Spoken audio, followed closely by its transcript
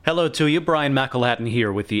Hello to you, Brian McElhatton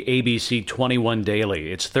here with the ABC 21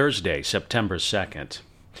 Daily. It's Thursday, September 2nd.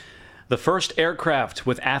 The first aircraft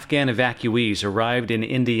with Afghan evacuees arrived in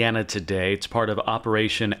Indiana today. It's part of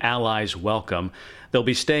Operation Allies Welcome. They'll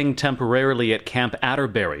be staying temporarily at Camp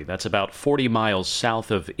Atterbury. That's about 40 miles south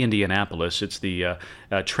of Indianapolis. It's the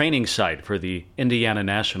training site for the Indiana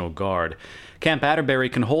National Guard. Camp Atterbury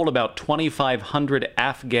can hold about 2,500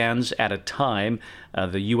 Afghans at a time.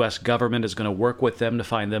 The U.S. government is going to work with them to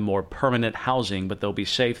find them more permanent housing, but they'll be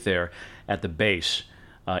safe there at the base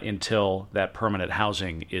until that permanent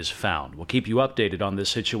housing is found. We'll keep you updated on this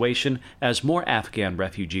situation as more Afghan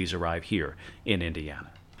refugees arrive here in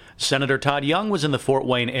Indiana. Senator Todd Young was in the Fort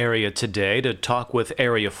Wayne area today to talk with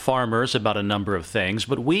area farmers about a number of things,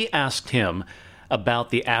 but we asked him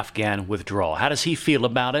about the Afghan withdrawal. How does he feel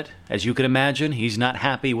about it? As you can imagine, he's not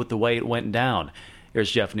happy with the way it went down.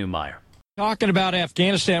 Here's Jeff Newmeyer. Talking about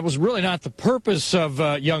Afghanistan was really not the purpose of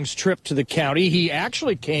Young's trip to the county. He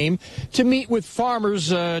actually came to meet with farmers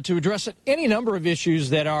to address any number of issues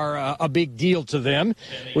that are a big deal to them.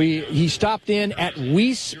 He stopped in at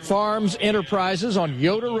Weiss Farms Enterprises on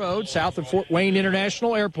Yoder Road, south of Fort Wayne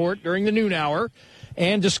International Airport during the noon hour,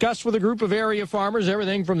 and discussed with a group of area farmers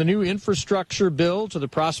everything from the new infrastructure bill to the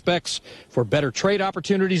prospects for better trade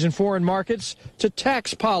opportunities in foreign markets to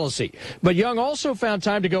tax policy. But Young also found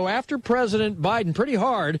time to go after President Biden pretty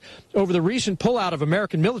hard over the recent pullout of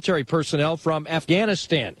American military personnel from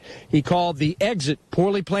Afghanistan. He called the exit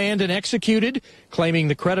poorly planned and executed, claiming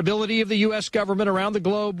the credibility of the U.S. government around the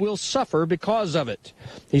globe will suffer because of it.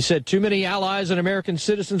 He said too many allies and American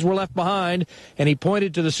citizens were left behind, and he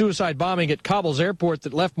pointed to the suicide bombing at Kabul's airport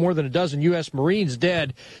that left more than a dozen U.S. Marines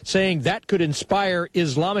dead, saying that could inspire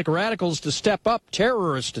Islamic radicals to step up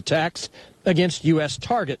terrorist attacks against U.S.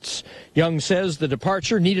 targets. Young says the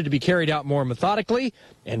departure needed to be carried out more methodically,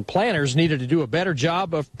 and planners needed to do a better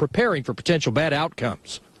job of preparing for potential bad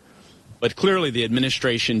outcomes. But clearly the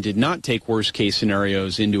administration did not take worst-case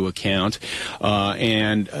scenarios into account,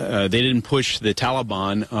 and they didn't push the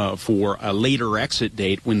Taliban for a later exit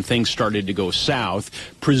date when things started to go south,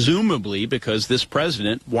 presumably because this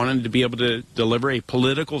president wanted to be able to deliver a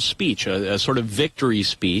political speech, a sort of victory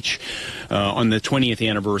speech on the 20th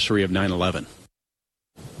anniversary of 9/11.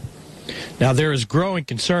 Now, there is growing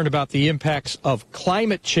concern about the impacts of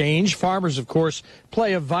climate change. Farmers, of course,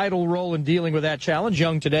 play a vital role in dealing with that challenge.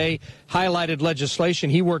 Young today highlighted legislation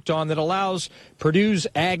he worked on that allows Purdue's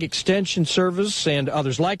Ag Extension Service and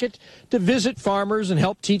others like it to visit farmers and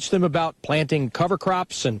help teach them about planting cover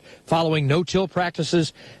crops and following no-till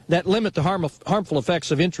practices that limit the harmful effects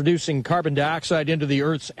of introducing carbon dioxide into the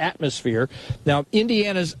Earth's atmosphere. Now,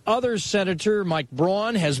 Indiana's other senator, Mike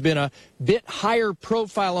Braun, has been a bit higher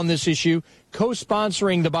profile on this issue,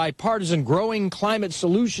 co-sponsoring the bipartisan Growing Climate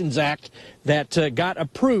Solutions Act that got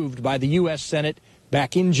approved by the U.S. Senate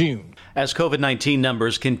back in June. As COVID-19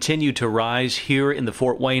 numbers continue to rise here in the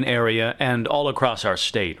Fort Wayne area and all across our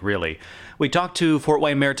state, really, we talked to Fort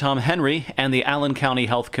Wayne Mayor Tom Henry and the Allen County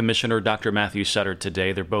Health Commissioner Dr. Matthew Sutter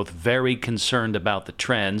today. They're both very concerned about the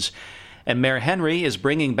trends, and Mayor Henry is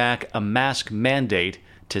bringing back a mask mandate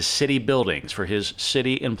to city buildings for his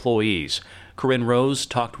city employees. Corinne Rose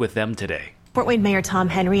talked with them today. Fort Wayne Mayor Tom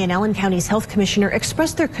Henry and Allen County's health commissioner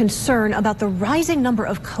expressed their concern about the rising number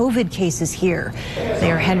of COVID cases here.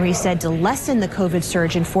 Mayor Henry said to lessen the COVID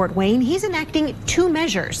surge in Fort Wayne, he's enacting two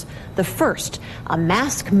measures. The first, a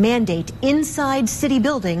mask mandate inside city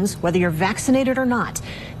buildings, whether you're vaccinated or not.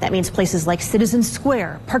 That means places like Citizen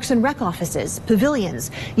Square, Parks and Rec offices,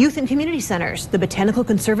 pavilions, youth and community centers, the Botanical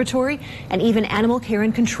Conservatory, and even animal care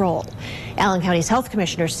and control. Allen County's health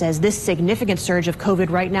commissioner says this significant surge of COVID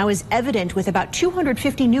right now is evident with about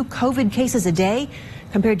 250 new COVID cases a day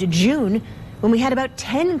compared to June when we had about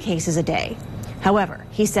 10 cases a day. However,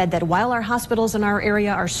 he said that while our hospitals in our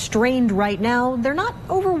area are strained right now, they're not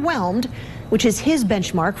overwhelmed, which is his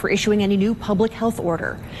benchmark for issuing any new public health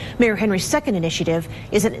order. Mayor Henry's second initiative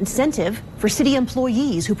is an incentive for city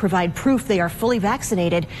employees who provide proof they are fully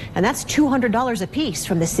vaccinated, and that's $200 apiece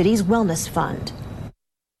from the city's wellness fund.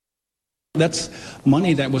 That's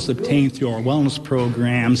money that was obtained through our wellness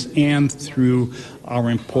programs and through our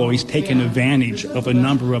employees taking advantage of a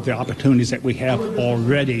number of the opportunities that we have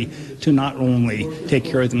already to not only take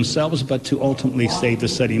care of themselves, but to ultimately save the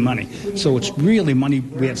city money. So it's really money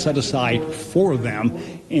we had set aside for them,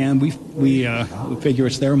 and we figure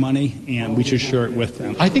it's their money, and we should share it with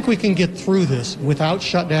them. I think we can get through this without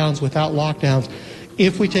shutdowns, without lockdowns,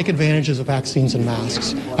 if we take advantages of vaccines and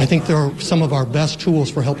masks. I think they're some of our best tools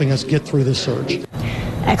for helping us get through this surge.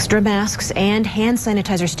 Extra masks and hand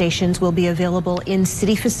sanitizer stations will be available in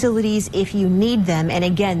city facilities if you need them. And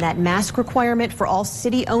again, that mask requirement for all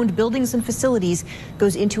city-owned buildings and facilities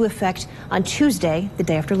goes into effect on Tuesday, the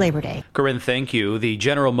day after Labor Day. Corinne, thank you. The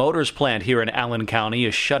General Motors plant here in Allen County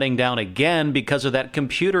is shutting down again because of that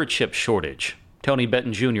computer chip shortage. Tony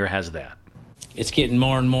Benton Jr. has that. It's getting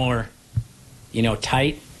more and more,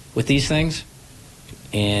 tight with these things,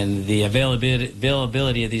 and the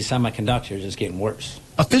availability of these semiconductors is getting worse.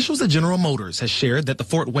 Officials at General Motors has shared that the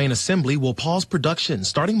Fort Wayne assembly will pause production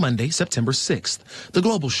starting Monday, September 6th. The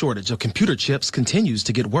global shortage of computer chips continues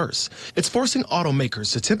to get worse. It's forcing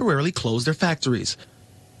automakers to temporarily close their factories.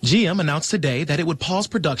 GM announced today that it would pause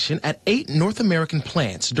production at 8 North American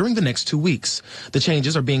plants during the next 2 weeks. The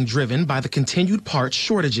changes are being driven by the continued parts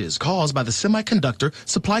shortages caused by the semiconductor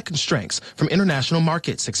supply constraints from international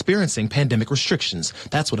markets experiencing pandemic restrictions.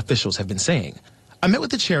 That's what officials have been saying. I met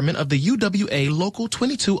with the chairman of the UWA Local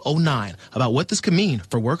 2209 about what this could mean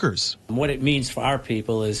for workers. What it means for our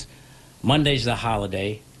people is Monday's the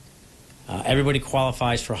holiday. Everybody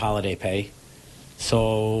qualifies for holiday pay.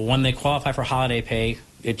 So when they qualify for holiday pay,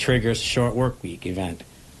 it triggers a short work week event,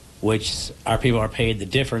 which our people are paid the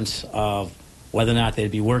difference of whether or not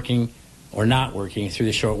they'd be working or not working through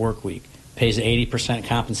the short work week. Pays 80%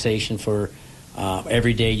 compensation for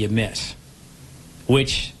every day you miss,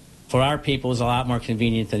 which for our people is a lot more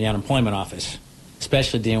convenient than the unemployment office,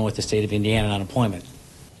 especially dealing with the state of Indiana and unemployment.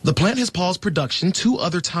 The plant has paused production 2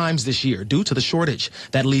 other times this year due to the shortage.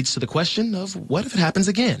 That leads to the question of what if it happens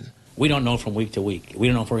again? We don't know from week to week. We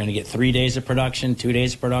don't know if we're going to get 3 days of production, 2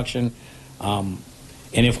 days of production. And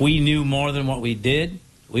if we knew more than what we did,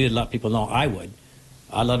 we would let people know. I'd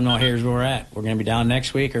let them know here's where we're at. We're going to be down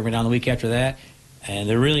next week or we're going to be down the week after that. And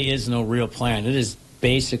there really is no real plan. It is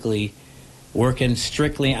basically working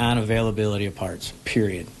strictly on availability of parts,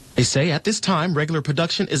 period. They say at this time, regular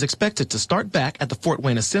production is expected to start back at the Fort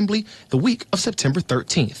Wayne Assembly the week of September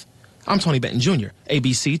 13th. I'm Tony Benton Jr.,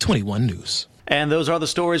 ABC 21 News. And those are the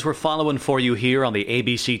stories we're following for you here on the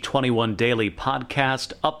ABC 21 Daily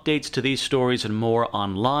Podcast. Updates to these stories and more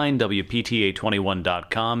online,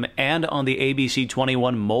 WPTA21.com, and on the ABC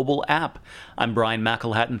 21 mobile app. I'm Brian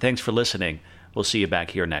McElhatton. Thanks for listening. We'll see you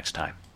back here next time.